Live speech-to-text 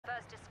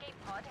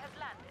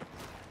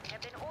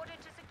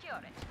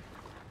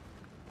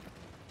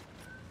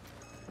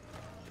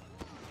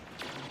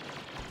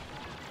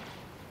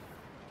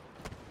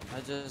I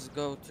just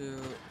go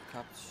to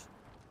capture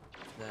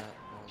the.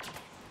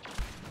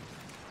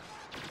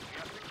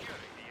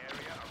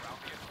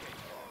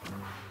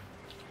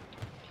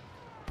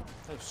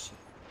 Oh shit.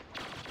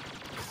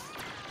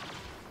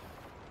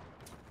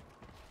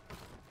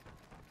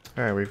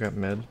 Alright, we've got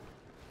mid.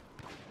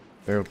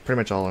 They're pretty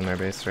much all in their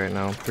base right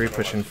now. 3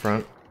 pushing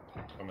front.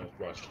 I'm gonna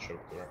watch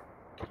choke door.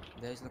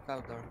 There's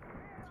lookout door.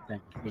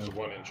 There's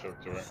one in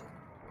choke door.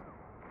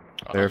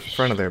 They're in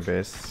front of their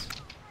base.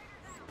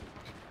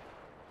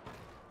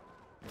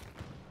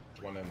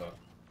 One in the.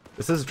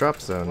 This is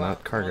drop zone, Well,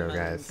 not cargo, one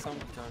man guys.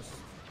 counters.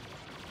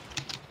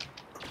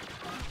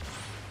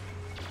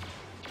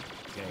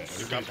 Damn it,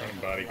 everybody's running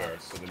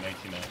bodyguards, so the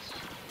 19x.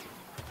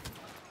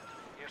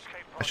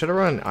 I should have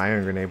run an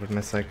iron grenade with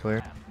my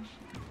cycler.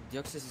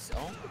 Deoxys is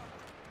on.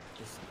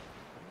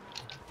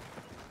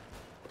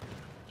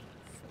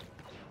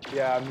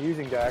 Yeah, I'm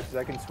using Dax.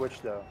 I can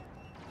switch though.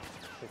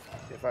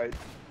 If I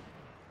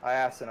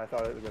asked and I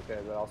thought it was okay,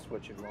 but I'll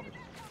switch if you want me to.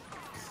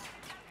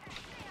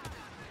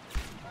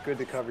 Good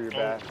to cover your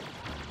back.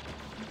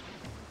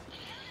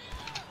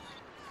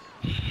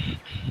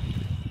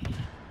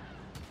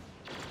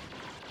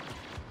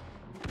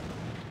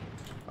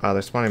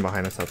 They're spawning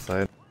behind us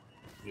outside.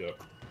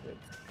 Yep.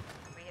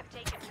 We have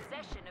taken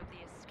possession of the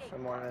escape.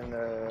 Someone in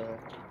the.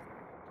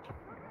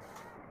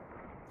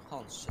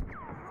 Oh shit.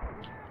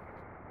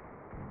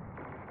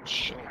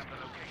 Shit.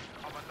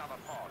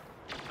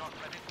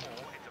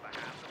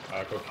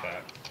 Go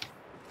cat.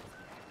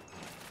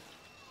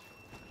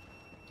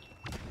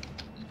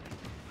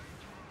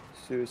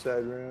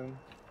 Suicide room.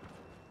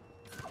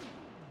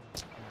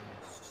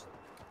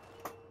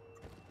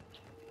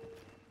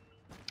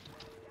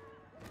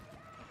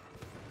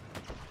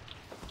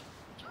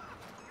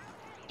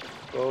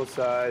 Both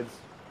sides.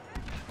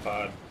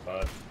 Pod.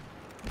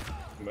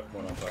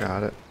 One on top.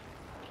 Got it.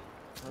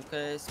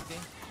 Okay, SP.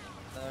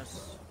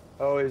 There's.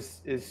 Oh,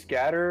 is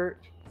scatter?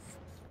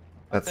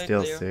 That's Okay,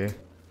 DLC. clear.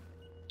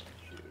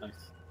 Nice.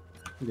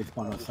 They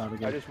spawn outside I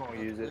again. just won't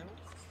use it.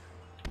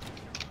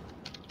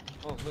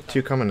 Oh, look.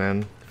 2 coming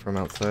in from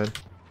outside.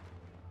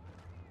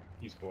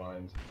 He's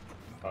blind.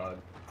 Pod.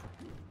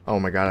 Oh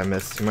my god, I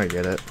missed. You might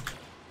get it.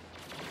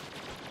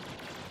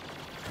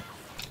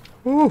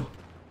 Woo!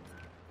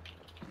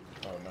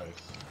 Oh,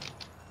 nice.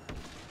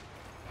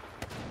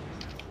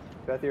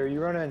 Bethy, are you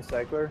running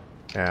cycler?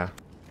 Yeah.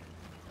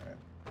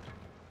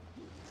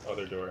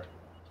 Other door.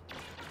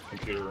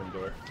 Computer room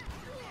door.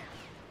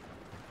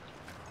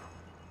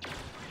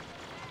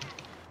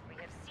 We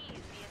have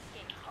seized the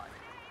escape pod.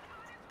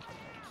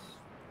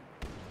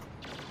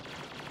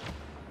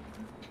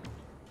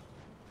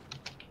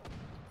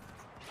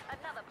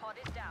 Another pod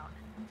is down.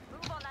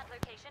 Move on that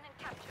location and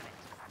capture it.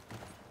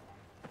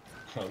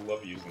 I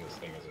love using this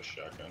thing as a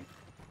shotgun.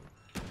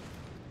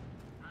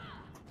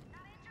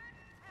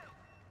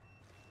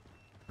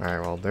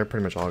 Alright, well, they're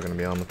pretty much all gonna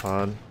be on the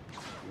pod.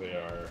 They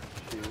are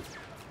Shoot.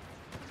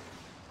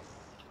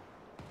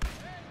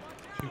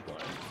 too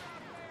blind.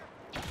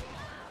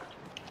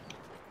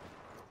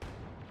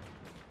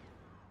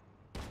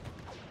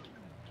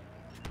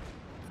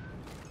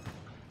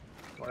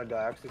 Want to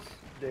Dioxys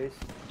days?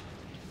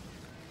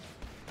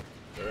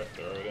 Throw it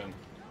in.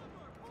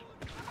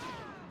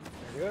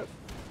 There you go.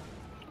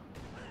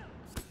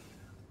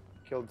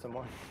 Killed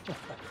someone.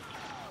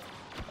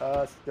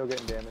 Still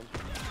getting damage.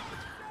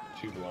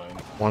 Too blind.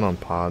 1 on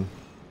pod.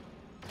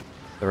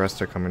 The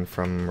rest are coming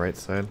from right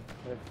side. I'm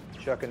gonna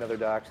chuck another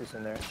Dioxys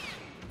in there.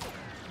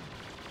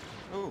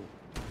 Oh.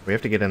 We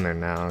have to get in there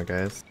now,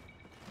 guys.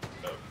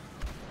 Go.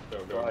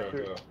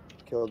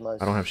 Killed my.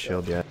 I don't have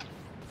shield yet.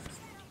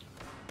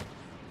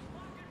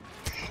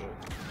 Shit.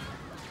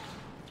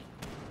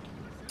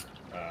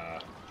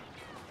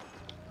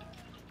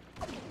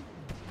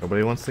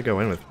 Nobody wants to go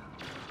in with.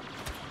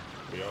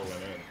 We all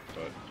went in,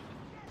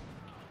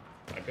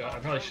 but I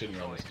probably shouldn't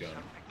run this gun.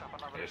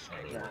 It's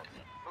not really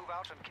working. Move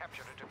out and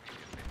capture it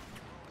immediately.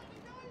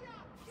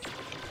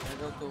 I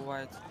go to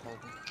white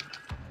building.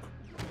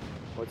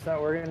 What's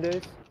not working,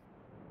 Dave?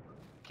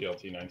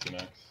 DLT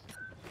 19x.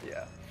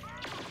 Yeah.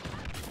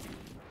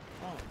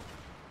 Oh.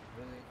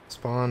 Really?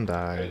 Spawn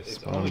die. It's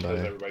Spawn only because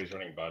die. everybody's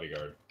running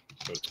bodyguard,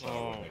 so it's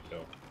not when they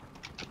kill.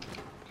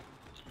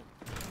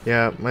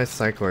 Yeah, my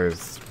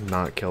cycler's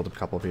not killed a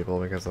couple people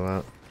because of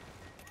that.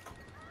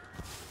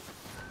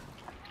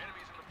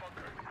 Enemies in the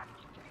bunker.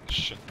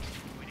 Shit.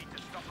 We need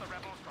to stop the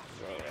rebels from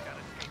stealing that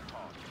escape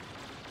pod.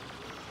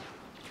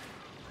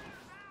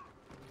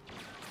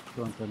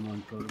 Don't turn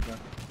one close back.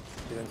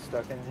 Getting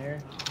stuck in here.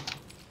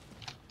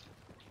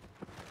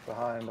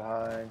 Behind.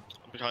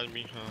 Behind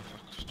me.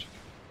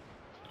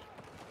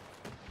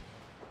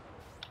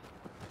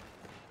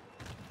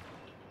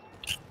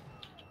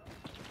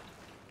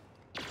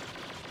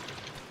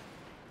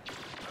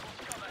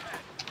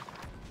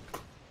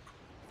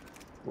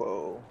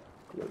 Whoa.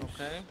 Close.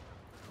 Okay.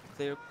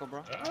 Clear,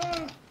 Cobra.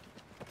 Ah!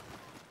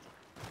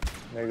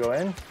 May I go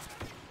in?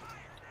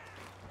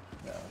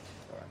 No, it's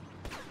alright.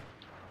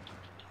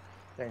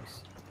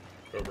 Thanks.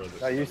 Cobra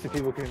this Not used to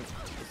people can.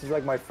 This is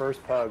like my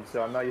first pug,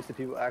 so I'm not used to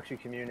people actually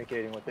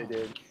communicating what they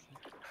did.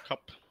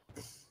 Cup.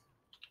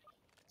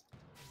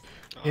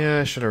 Yeah,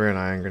 I should have ran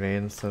iron grenade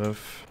instead of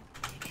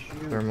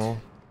thermal.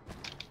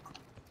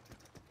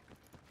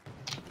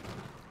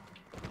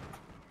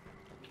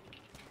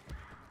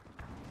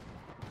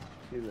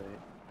 Too late.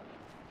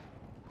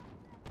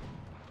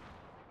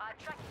 Our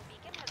tracking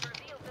beacon has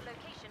revealed the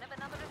location of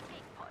another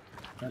escape pod.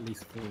 At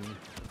least for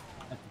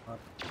at the part.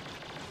 If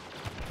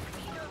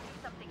you don't do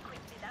something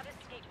quickly, that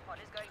escape pod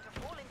is going to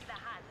fall into the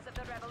hands of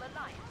the Rebel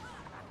Alliance.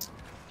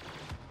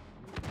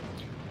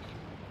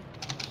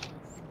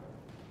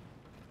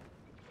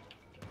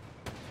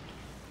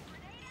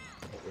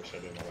 I wish I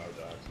didn't allow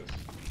access.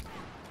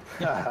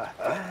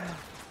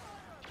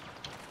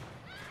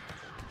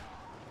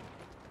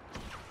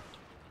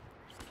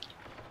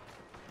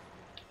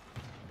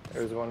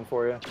 There's one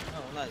for you.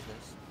 Oh, nice.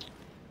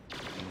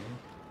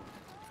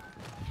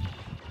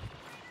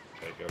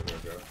 Okay, go.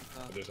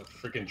 Oh, there's a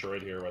freaking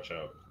droid here, watch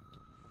out.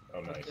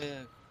 Oh, nice.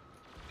 Okay.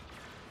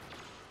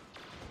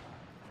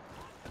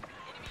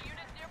 Enemy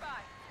units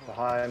nearby.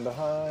 Behind.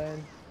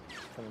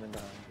 Coming in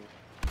behind you.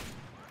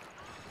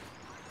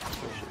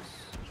 Suspicious.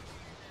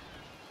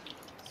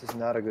 This is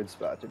not a good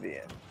spot to be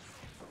in.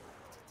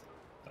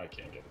 I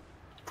can't get it.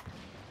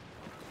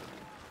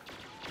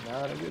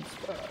 Not a good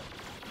spot.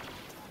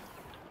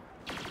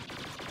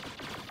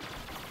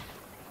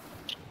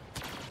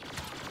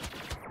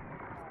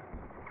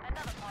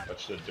 Another pod.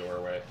 Touch the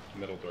doorway,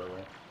 middle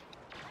doorway.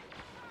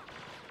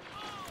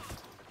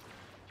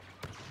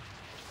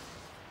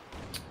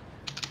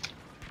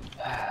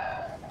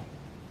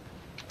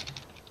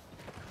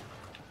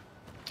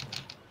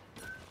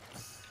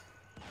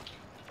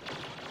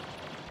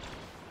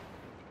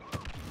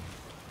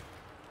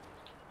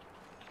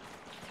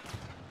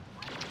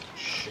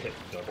 Shit,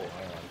 double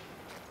ion.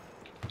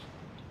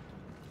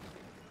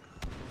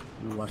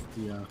 You watch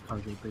the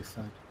cargo base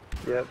side.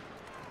 Yep.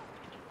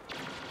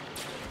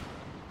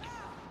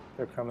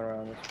 They're coming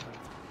around this way.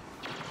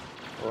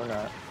 Or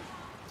not.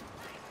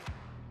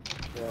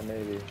 Yeah,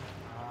 maybe.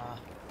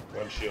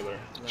 One shielder.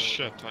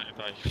 Shit, I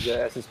die. Is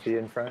that SSP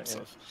in front?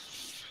 Yeah.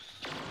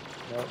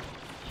 Nope.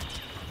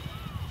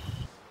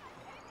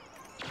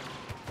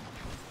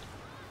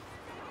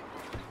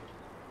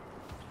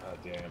 Ah,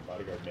 damn,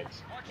 bodyguard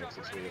makes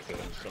its way to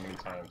him so many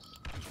times.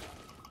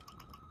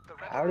 The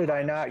Rebel How did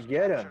I not Alliance is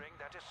get him? capturing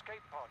that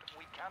escape pod.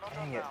 We cannot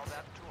Dang allow it.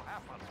 that to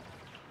happen.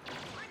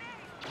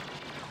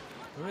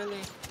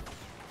 Really?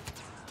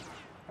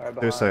 Alright,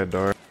 behind. Suicide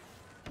door.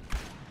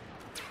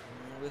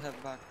 We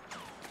have back.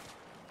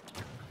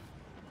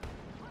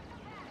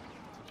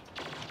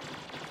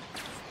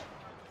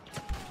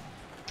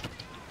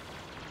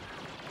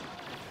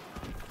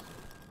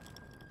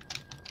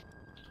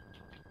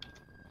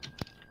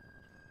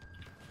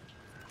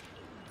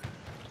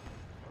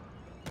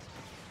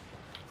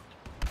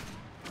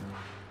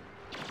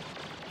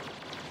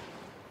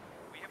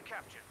 We have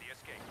captured the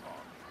escape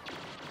pod.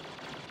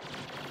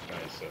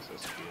 Nice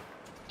SSP.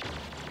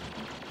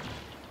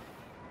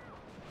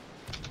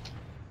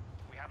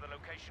 We have the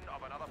location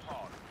of another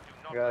pod. Do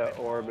not Got let an it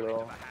fall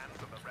orbital. into the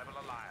hands of the Rebel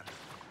Alliance.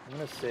 I'm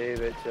gonna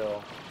save it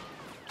till.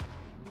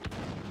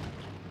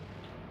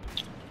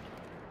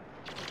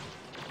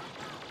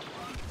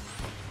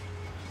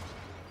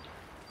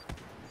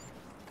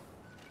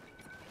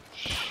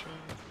 Shit.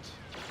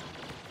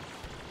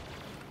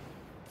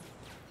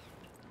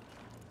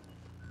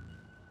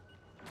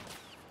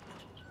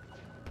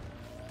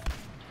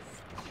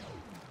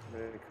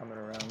 They're coming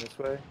around this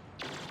way.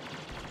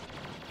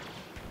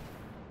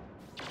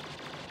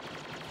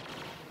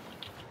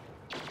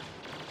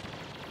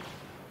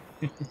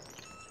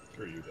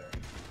 Screw you there.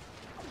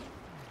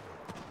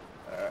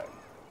 Alright.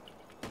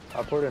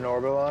 I'll put an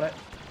orbital on it.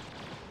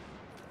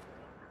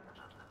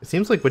 It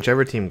seems like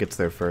whichever team gets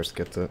there first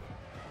gets it.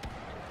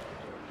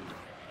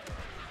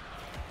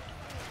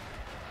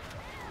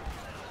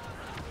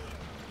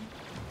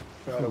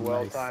 Got a Nice.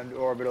 well-timed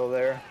orbital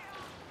there.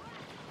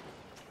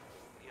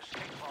 The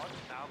escape pod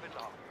now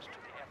belongs to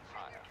the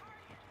Empire.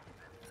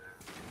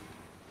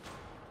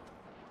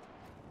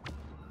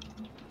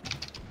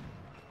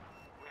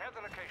 We have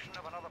the location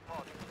of another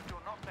pod. Do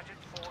not let it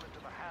fall into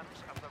the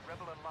hands of the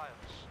Rebel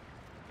Alliance.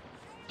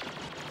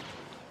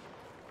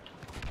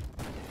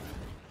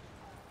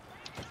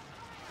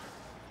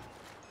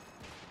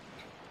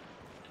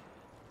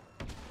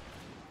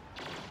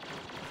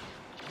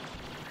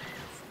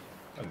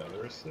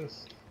 Another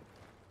assist.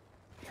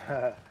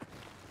 Yeah,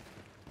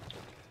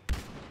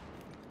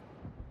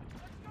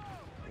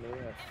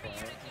 that's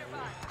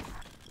fine.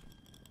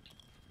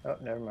 Oh,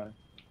 never mind.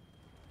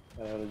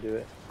 That'll do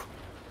it.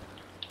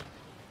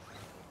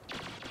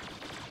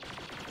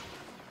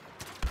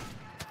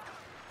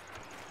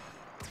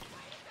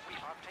 We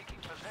are taking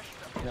possession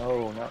of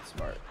No, not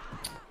smart.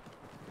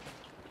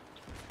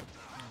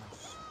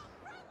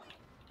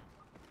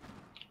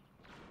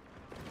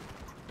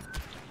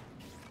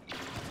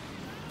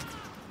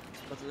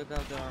 But look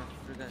out, there are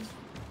 3 guys.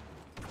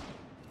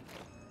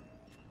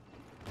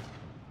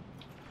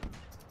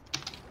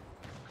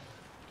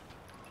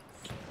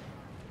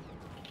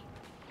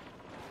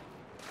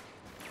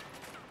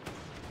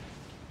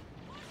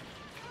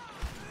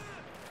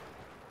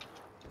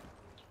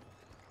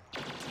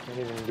 Can't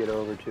even get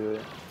over to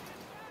it.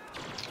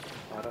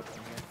 Caught up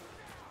in here.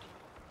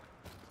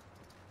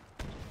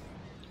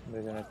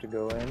 They're gonna have to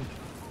go in.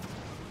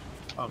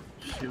 Oh,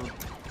 shoot.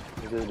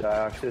 There's a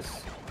Dioxys.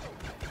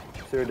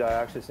 Is there a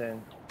Dioxys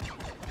in?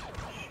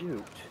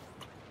 Shoot.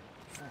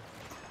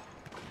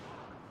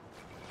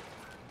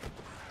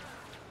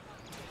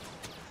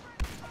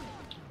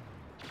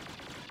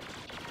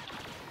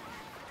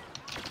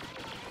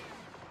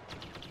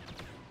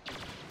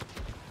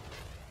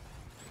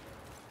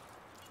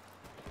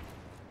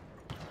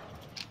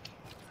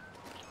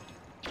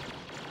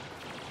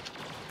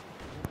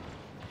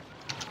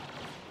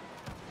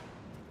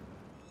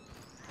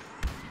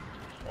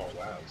 Oh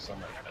wow,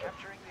 somebody.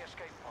 Capturing the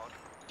escape pod.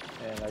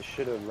 And I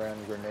should have ran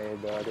a grenade,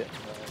 but I didn't.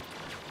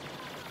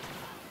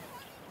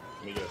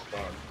 Let me get a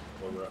spawn.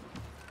 Over up.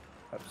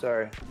 I'm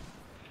sorry.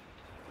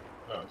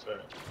 Oh, it's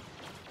alright.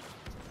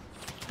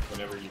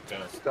 Whenever you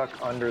can. Stuck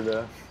under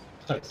the.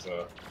 That's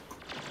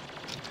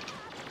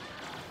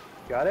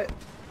Got it?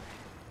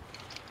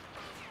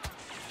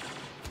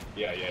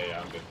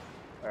 yeah, I'm good.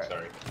 Alright.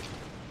 Sorry.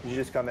 Did you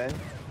just come in?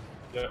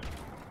 Yep.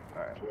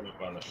 Alright. I went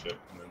up on the ship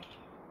and then.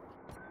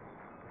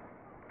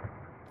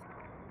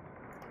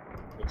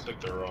 Looks like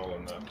they're all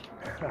in the.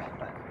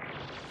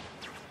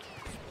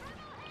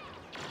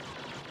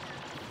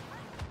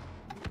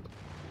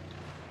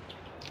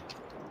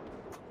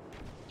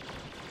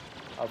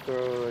 I'll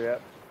throw,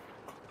 yep.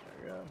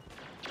 There we go.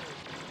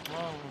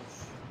 Oh,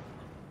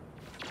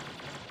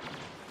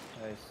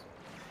 Nice.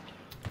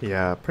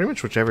 Yeah, pretty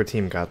much whichever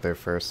team got there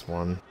first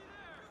won.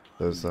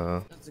 Those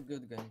that's a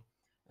good game.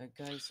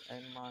 Guys, I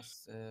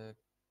must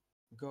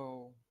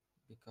go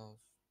because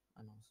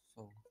I must.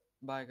 So,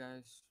 bye,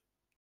 guys.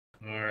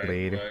 Alright.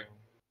 Later.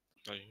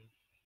 Bye. Like,